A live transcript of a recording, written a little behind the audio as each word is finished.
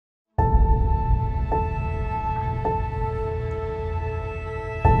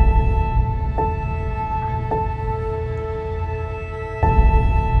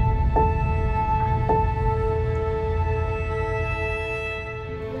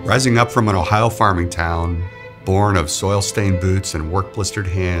Rising up from an Ohio farming town, born of soil-stained boots and work-blistered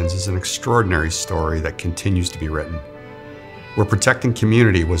hands, is an extraordinary story that continues to be written, where protecting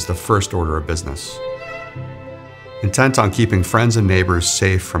community was the first order of business. Intent on keeping friends and neighbors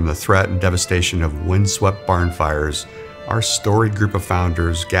safe from the threat and devastation of windswept barn fires, our storied group of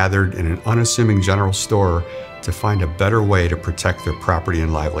founders gathered in an unassuming general store to find a better way to protect their property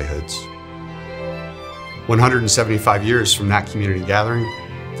and livelihoods. 175 years from that community gathering,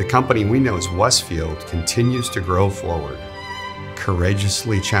 the company we know as Westfield continues to grow forward,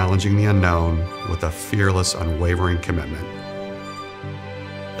 courageously challenging the unknown with a fearless, unwavering commitment.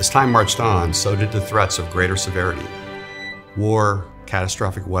 As time marched on, so did the threats of greater severity. War,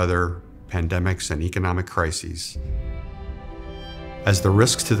 catastrophic weather, pandemics, and economic crises. As the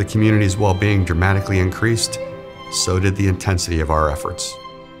risks to the community's well-being dramatically increased, so did the intensity of our efforts.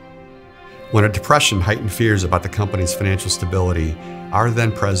 When a depression heightened fears about the company's financial stability, our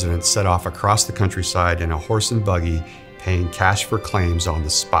then president set off across the countryside in a horse and buggy, paying cash for claims on the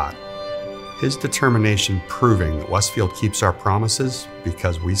spot. His determination proving that Westfield keeps our promises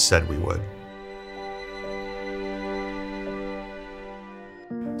because we said we would.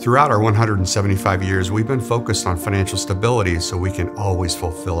 Throughout our 175 years, we've been focused on financial stability so we can always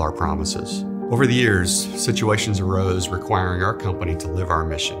fulfill our promises. Over the years, situations arose requiring our company to live our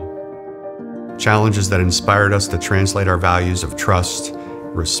mission. Challenges that inspired us to translate our values of trust,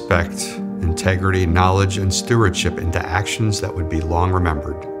 respect, integrity, knowledge, and stewardship into actions that would be long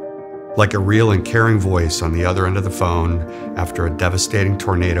remembered. Like a real and caring voice on the other end of the phone after a devastating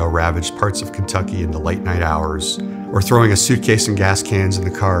tornado ravaged parts of Kentucky in the late night hours, or throwing a suitcase and gas cans in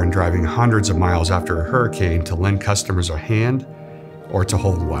the car and driving hundreds of miles after a hurricane to lend customers a hand or to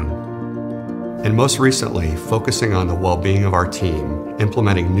hold one. And most recently, focusing on the well-being of our team,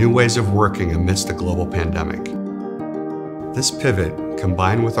 implementing new ways of working amidst a global pandemic. This pivot,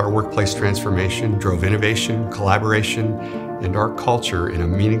 combined with our workplace transformation, drove innovation, collaboration, and our culture in a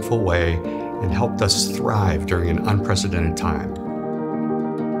meaningful way and helped us thrive during an unprecedented time.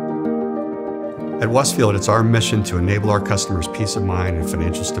 At Westfield, it's our mission to enable our customers peace of mind and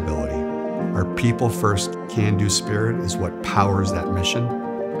financial stability. Our people-first, can-do spirit is what powers that mission.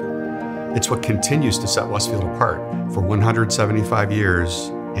 It's what continues to set Westfield apart for 175 years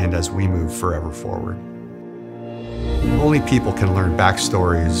and as we move forever forward. Only people can learn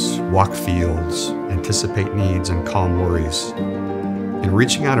backstories, walk fields, anticipate needs, and calm worries. In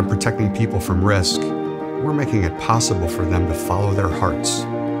reaching out and protecting people from risk, we're making it possible for them to follow their hearts.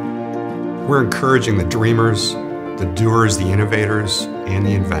 We're encouraging the dreamers, the doers, the innovators, and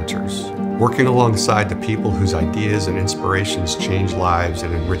the inventors, working alongside the people whose ideas and inspirations change lives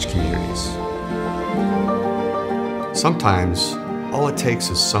and enrich communities. Sometimes, all it takes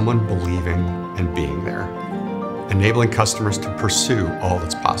is someone believing and being there, enabling customers to pursue all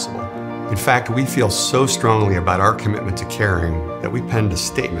that's possible. In fact, we feel so strongly about our commitment to caring that we penned a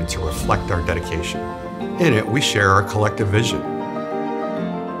statement to reflect our dedication. In it, we share our collective vision.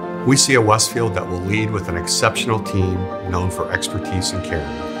 We see a Westfield that will lead with an exceptional team known for expertise and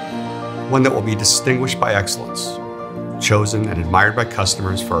caring. One that will be distinguished by excellence, chosen and admired by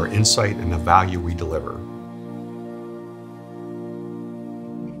customers for our insight and the value we deliver.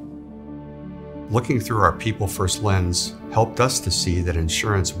 Looking through our people-first lens helped us to see that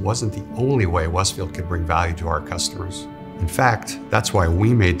insurance wasn't the only way Westfield could bring value to our customers. In fact, that's why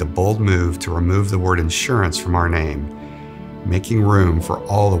we made the bold move to remove the word insurance from our name, making room for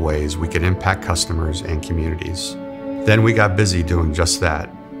all the ways we could impact customers and communities. Then we got busy doing just that,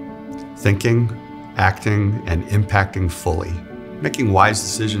 thinking, acting, and impacting fully, making wise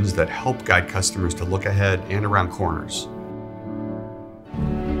decisions that help guide customers to look ahead and around corners.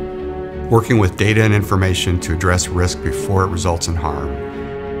 Working with data and information to address risk before it results in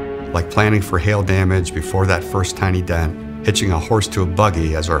harm, like planning for hail damage before that first tiny dent, hitching a horse to a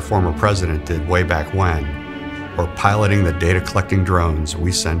buggy as our former president did way back when, or piloting the data-collecting drones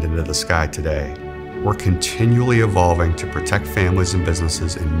we send into the sky today. We're continually evolving to protect families and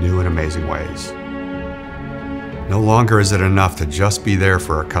businesses in new and amazing ways. No longer is it enough to just be there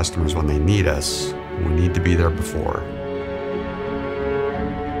for our customers when they need us. We need to be there before.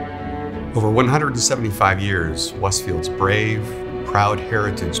 Over 175 years, Westfield's brave, proud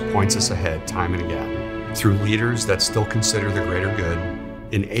heritage points us ahead time and again, through leaders that still consider the greater good,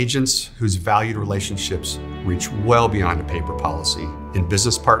 in agents whose valued relationships reach well beyond a paper policy, in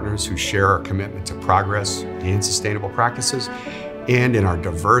business partners who share our commitment to progress and sustainable practices, and in our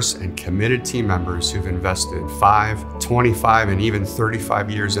diverse and committed team members who've invested 5, 25, and even 35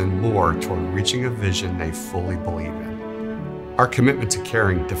 years and more toward reaching a vision they fully believe in. Our commitment to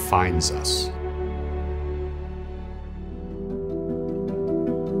caring defines us.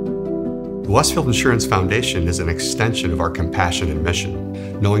 The Westfield Insurance Foundation is an extension of our compassion and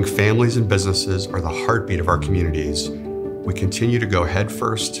mission. Knowing families and businesses are the heartbeat of our communities, we continue to go head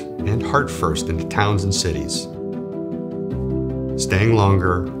first and heart first into towns and cities. Staying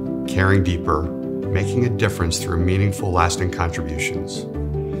longer, caring deeper, making a difference through meaningful, lasting contributions.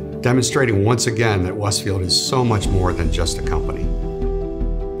 Demonstrating once again that Westfield is so much more than just a company.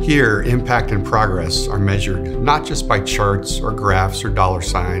 Here, impact and progress are measured not just by charts or graphs or dollar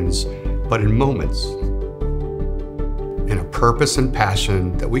signs, but in moments, in a purpose and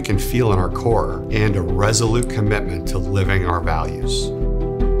passion that we can feel in our core, and a resolute commitment to living our values.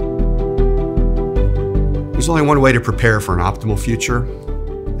 There's only one way to prepare for an optimal future.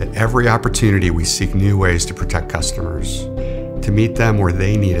 At every opportunity, we seek new ways to protect customers, to meet them where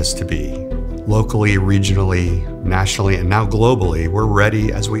they need us to be. Locally, regionally, nationally, and now globally, we're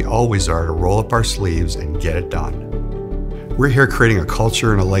ready, as we always are, to roll up our sleeves and get it done. We're here creating a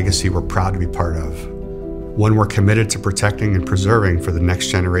culture and a legacy we're proud to be part of. One we're committed to protecting and preserving for the next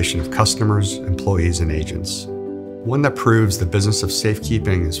generation of customers, employees, and agents. One that proves the business of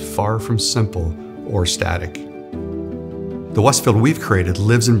safekeeping is far from simple or static. The Westfield we've created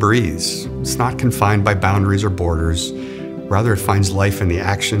lives and breathes. It's not confined by boundaries or borders. Rather, it finds life in the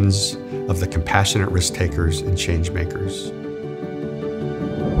actions of the compassionate risk takers and change makers.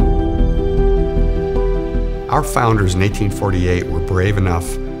 Our founders in 1848 were brave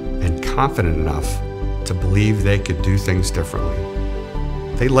enough and confident enough to believe they could do things differently.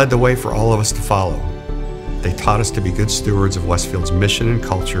 They led the way for all of us to follow. They taught us to be good stewards of Westfield's mission and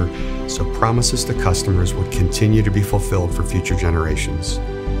culture, so promises to customers would continue to be fulfilled for future generations.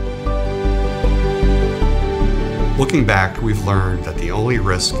 Looking back, we've learned that the only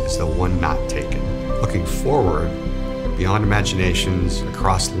risk is the one not taken. Looking forward, beyond imaginations,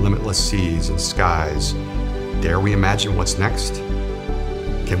 across limitless seas and skies, dare we imagine what's next?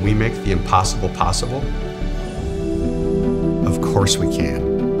 Can we make the impossible possible? Of course we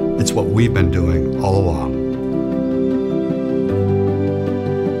can. It's what we've been doing all along.